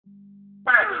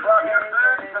match brought here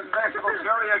today. Sensational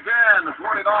Sherry again,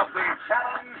 warding off the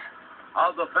challenge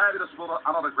of the fabulous little.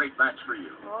 Another great match for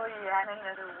you. Oh, yeah, and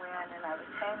another win, and I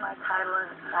retain my title,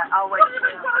 and I always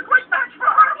win. What a great match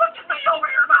for her. Look at me over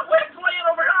here. My wig's laying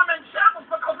over here. I'm in shambles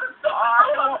because it's so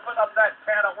You open up that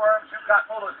can of worms. You've got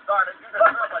Mula started. You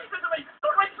Look deserve what it. you did to me.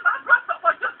 The reason I dressed up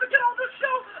like this to get on this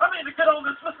show, to get on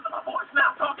this, listen to my voice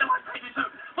now, talking like Peggy Sue.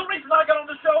 The reason I got on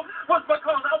the show was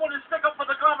because I wanted to stick up for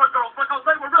the glamour girls because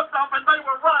they were ripped off and they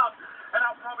were robbed. And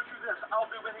I'll promise you this, I'll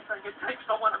do anything it takes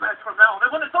to win a match from now on.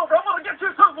 And when it's over, I'm going to get you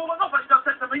too, Mula. Nobody does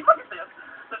that to me. Look at this.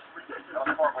 This is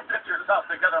ridiculous. Horrible. Get yourself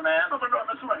together, man. I'm a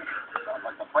nervous wreck. Sounds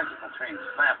like the bicycle chain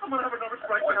snapped. I'm going to have a nervous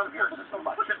breakdown.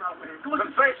 Look at my wig.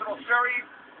 Sensational Sherry,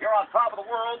 you're on top of the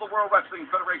World Wrestling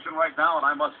Federation right now, and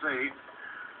I must say,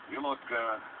 you look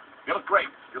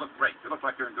great. You look great. You look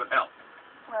like you're in good health.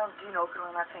 Well, Gene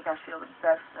Okerlund, I think I feel the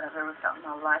best that I've ever felt in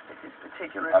my life at this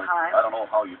particular time. I don't know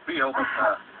how you feel, but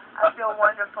I feel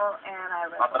wonderful, and I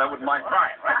wrestle. but I wouldn't mind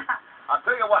trying, right? I'll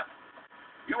tell you what.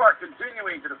 You are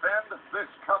continuing to defend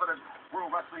this coveted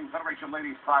World Wrestling Federation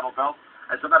Ladies title belt.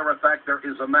 As a matter of fact, there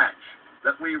is a match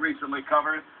that we recently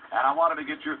covered, and I wanted to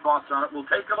get your thoughts on it. We'll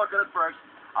take a look at it first.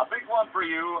 A big one for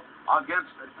you against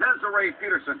Desiree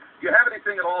Peterson. Do you have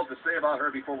anything at all to say about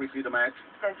her before we see the match?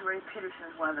 Desiree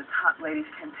Peterson is one of the top ladies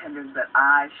contenders that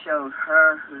I showed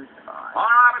her who's on. All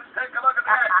right, let's take a look at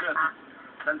the action.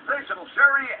 Sensational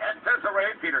Sherry and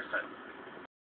Desiree Peterson.